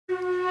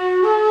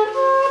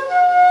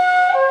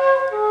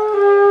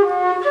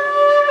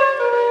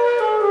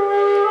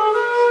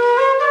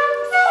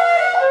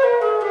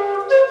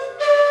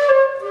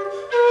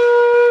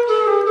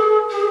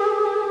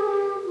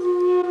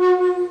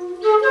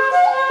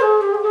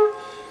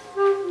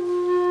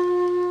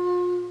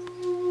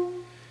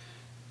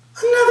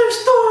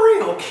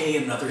Okay,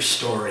 another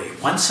story.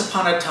 Once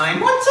upon a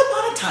time,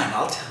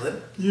 I'll tell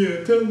it.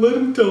 Yeah, let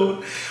him tell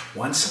it.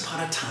 Once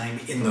upon a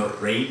time in the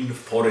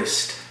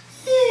rainforest,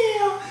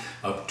 yeah,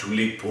 of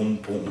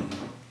Tulipum,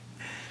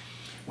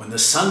 when the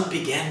sun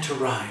began to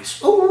rise,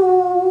 ooh,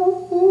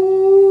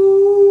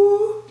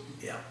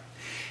 yeah.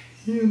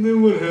 And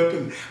then what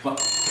happened? Well,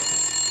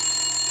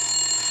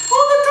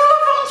 oh, the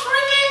telephone's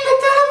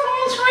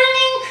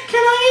ringing,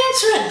 can I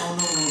answer it? No,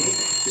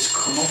 just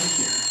come over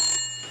here.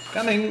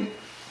 Coming.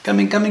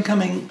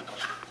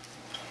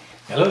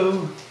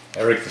 Hello,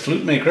 Erik the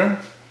Flutemaker.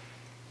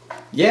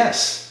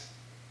 Yes,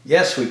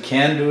 we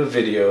can do a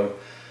video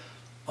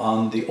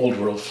on the Old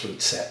World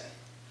flute set.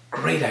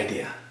 Great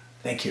idea,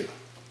 thank you.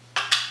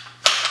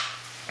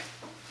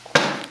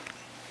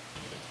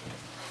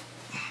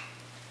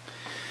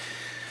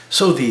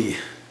 So the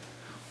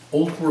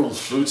Old World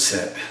flute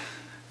set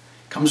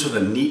comes with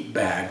a neat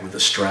bag with a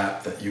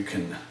strap that you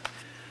can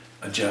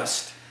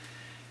adjust,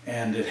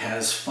 and it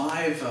has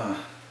five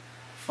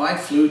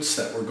flutes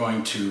that we're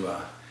going to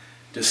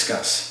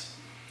discuss.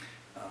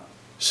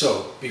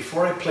 So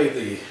before I play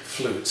the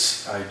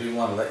flutes, I do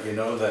want to let you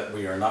know that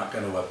we are not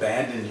going to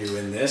abandon you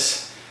in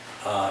this.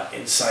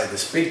 Inside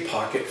this big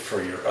pocket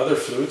for your other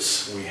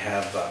flutes, we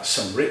have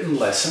some written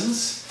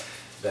lessons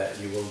that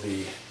you will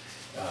be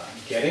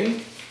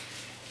getting.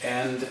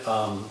 And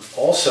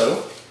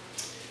also,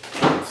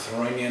 I'm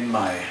throwing in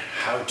my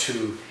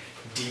how-to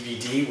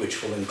DVD,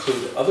 which will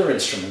include other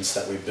instruments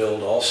that we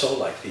build also,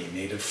 like the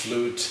native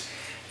flute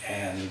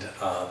and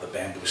the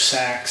bamboo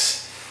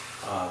sax,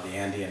 the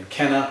Andean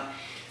kenna.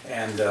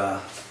 And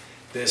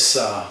this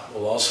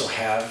will also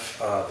have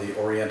the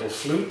Oriental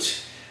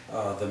flute,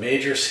 the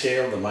major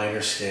scale, the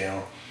minor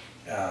scale,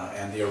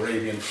 and the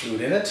Arabian flute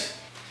in it.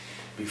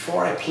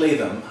 Before I play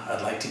them,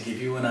 I'd like to give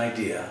you an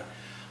idea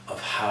of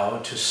how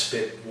to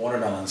spit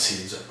watermelon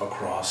seeds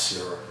across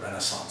your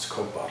Renaissance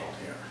Coke bottle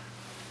here.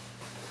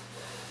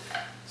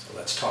 So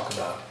let's talk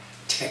about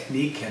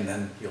technique, and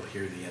then you'll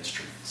hear the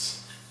instruments.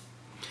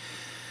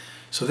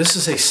 So this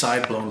is a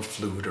side-blown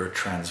flute or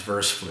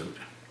transverse flute.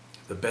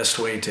 The best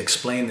way to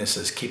explain this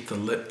is keep the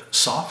lip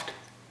soft,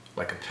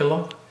 like a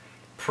pillow,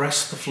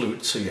 press the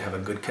flute so you have a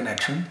good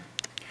connection,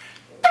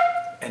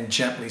 and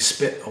gently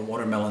spit a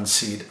watermelon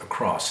seed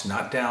across,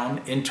 not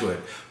down into it,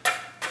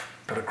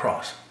 but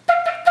across.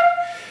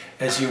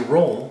 As you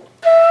roll,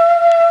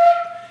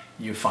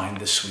 you find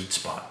the sweet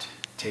spot.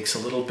 It takes a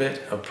little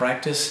bit of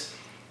practice.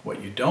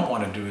 What you don't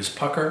want to do is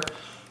pucker.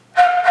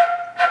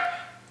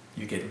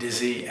 You get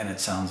dizzy and it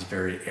sounds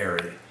very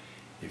airy.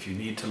 If you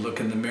need to look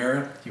in the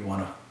mirror, you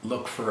want to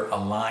look for a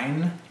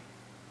line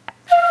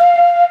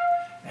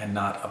and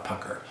not a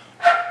pucker.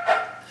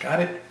 Got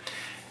it?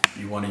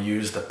 You want to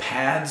use the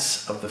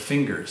pads of the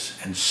fingers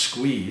and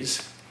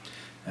squeeze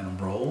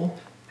and roll.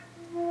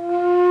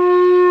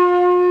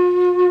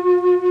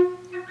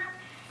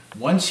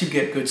 Once you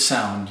get good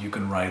sound, you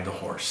can ride the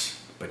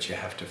horse, but you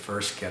have to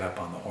first get up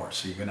on the horse.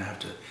 So you're going to have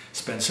to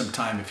spend some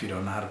time if you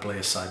don't know how to play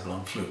a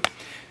side-blown flute.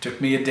 It took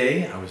me a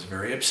day. I was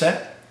very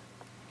upset.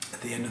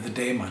 At the end of the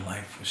day, my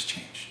life was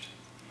changed.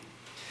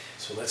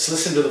 So let's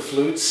listen to the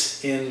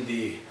flutes in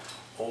the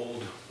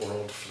Old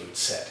World flute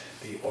set,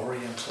 the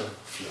Oriental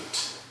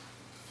flute.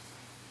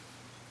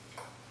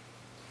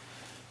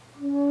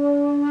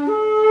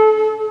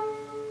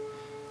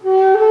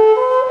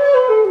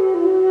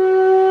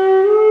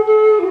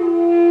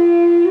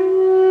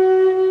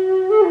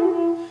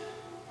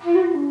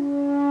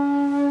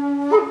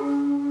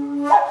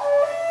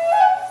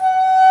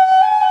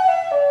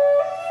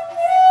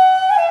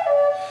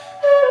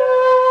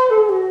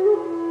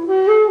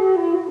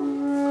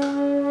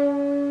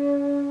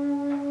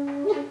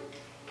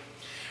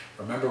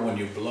 Remember, when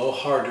you blow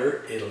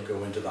harder, it'll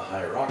go into the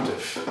higher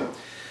octave.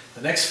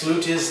 The next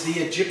flute is the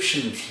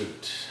Egyptian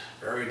flute,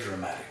 very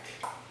dramatic.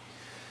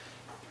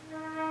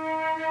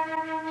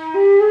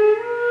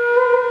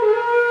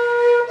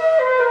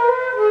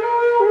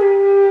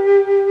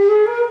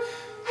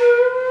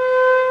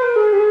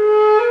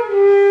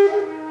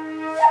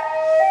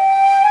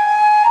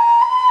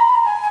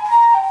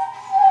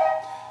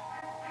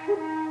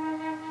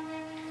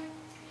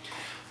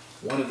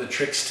 One of the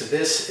tricks to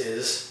this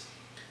is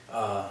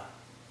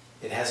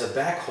it has a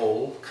back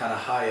hole kind of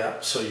high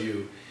up, so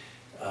you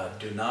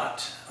do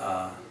not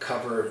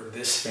cover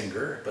this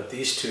finger, but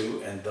these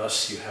two, and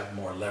thus you have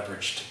more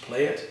leverage to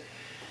play it.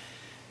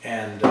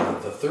 And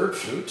the third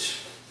flute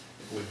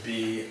would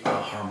be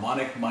a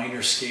harmonic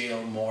minor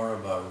scale, more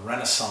of a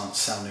Renaissance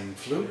sounding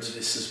flute.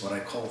 This is what I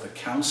call the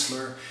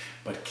counselor,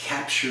 but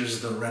captures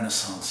the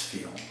Renaissance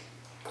feel.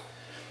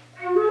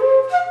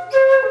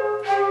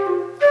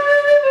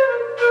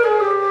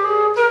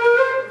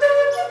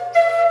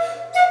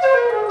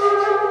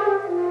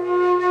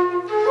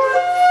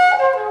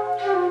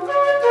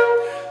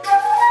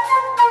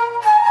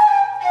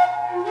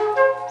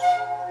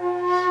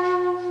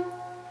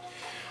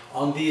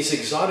 On these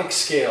exotic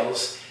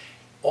scales,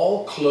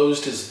 all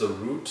closed is the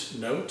root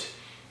note,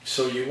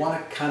 so you want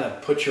to kind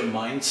of put your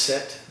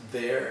mindset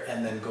there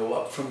and then go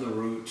up from the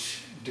root,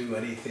 do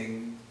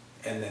anything,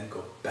 and then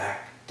go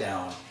back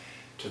down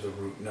to the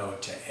root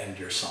note to end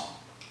your song.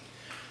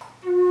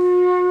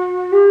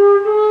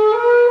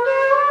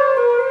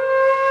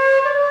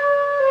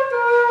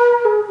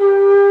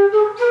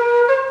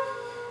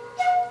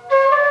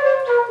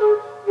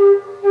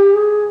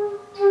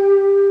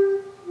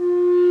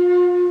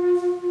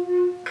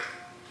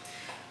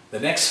 The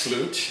next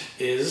flute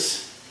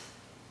is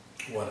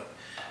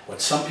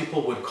what some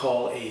people would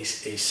call a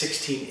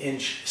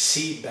 16-inch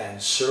C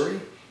bansuri,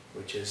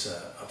 which is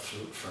a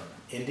flute from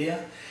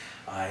India.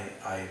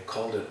 I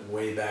called it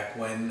way back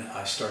when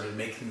I started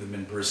making them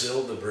in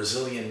Brazil, the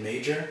Brazilian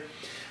major.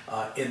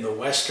 In the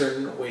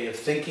Western way of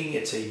thinking,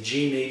 it's a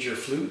G major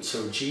flute,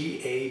 so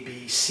G, A,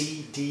 B,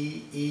 C,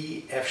 D,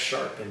 E, F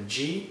sharp, and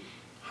G,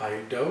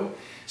 high Do.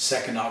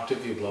 Second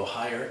octave, you blow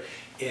higher.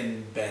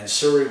 In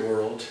Bansuri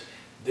world,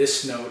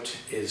 this note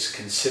is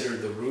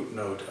considered the root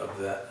note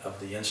of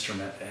the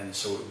instrument, and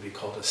so it would be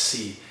called a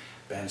C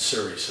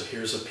bansuri. So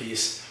here's a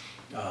piece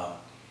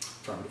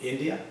from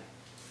India.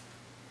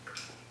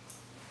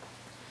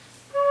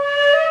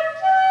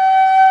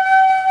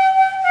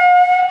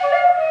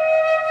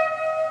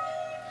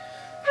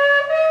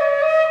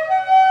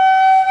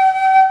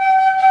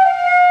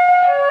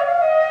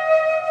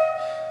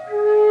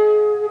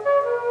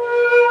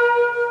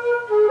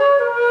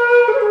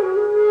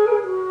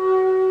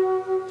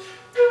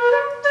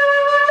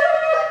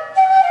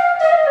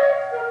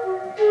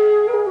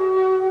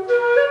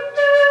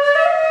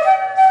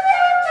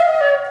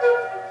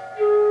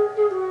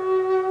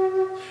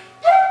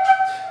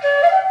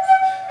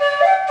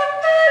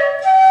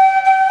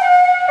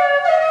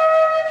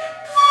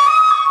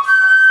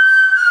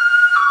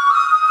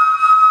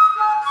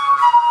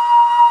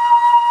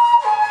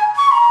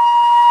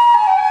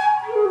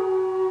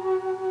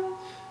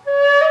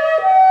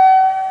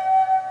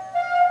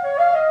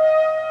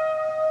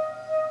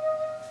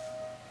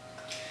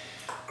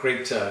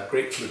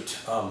 Great flute.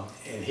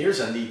 And here's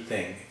a neat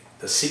thing.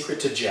 The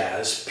secret to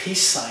jazz,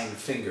 peace sign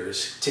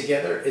fingers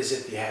together as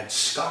if you had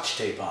scotch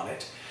tape on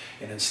it.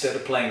 And instead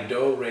of playing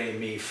do, re,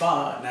 mi,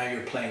 fa, now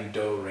you're playing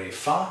do, re,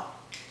 fa.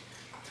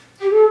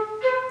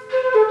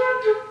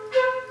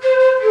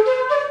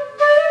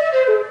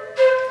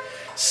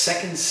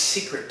 Second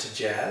secret to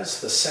jazz,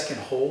 the second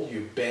hole,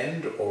 you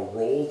bend or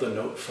roll the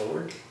note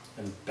forward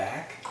and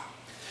back.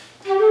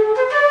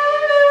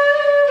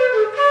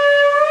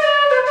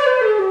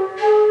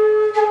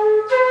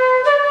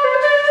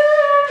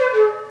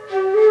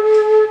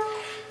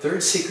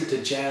 Third secret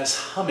to jazz,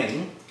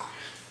 humming.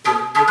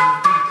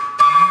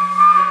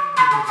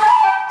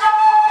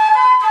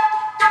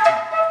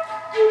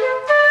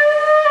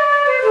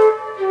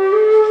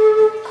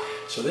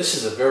 So this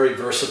is a very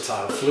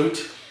versatile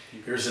flute.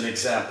 Here's an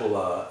example,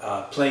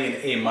 playing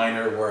in A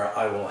minor, where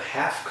I will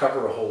half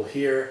cover a hole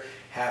here,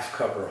 half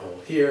cover a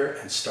hole here,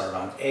 and start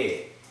on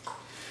A.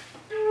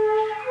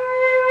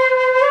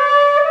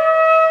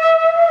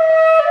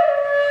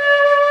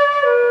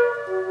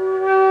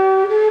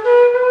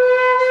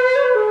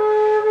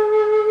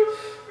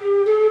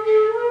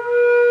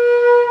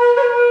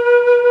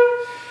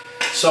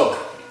 So,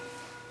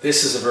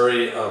 this is a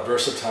very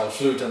versatile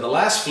flute. And the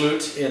last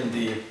flute in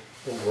the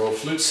Old World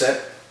Flute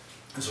set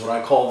is what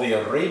I call the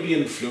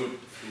Arabian flute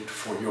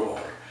for your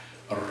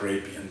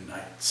Arabian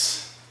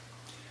nights.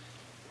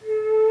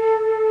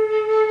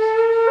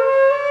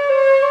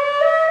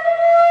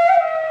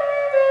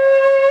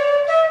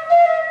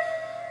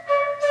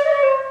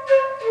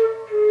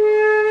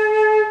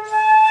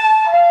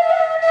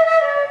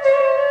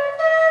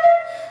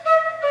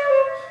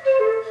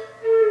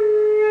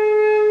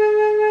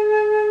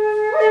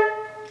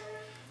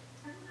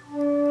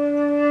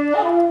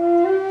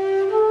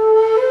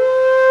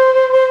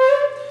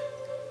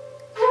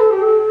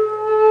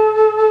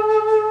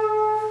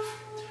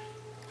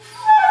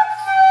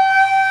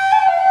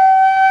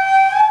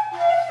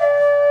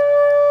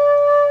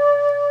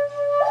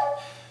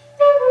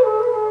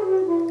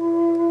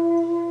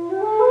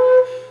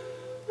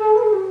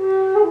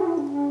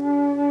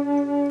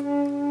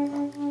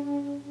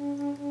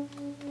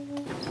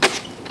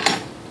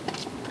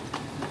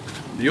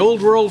 The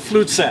Old World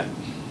Flute Set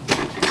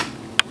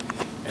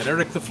at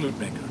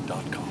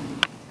erictheflutemaker.com.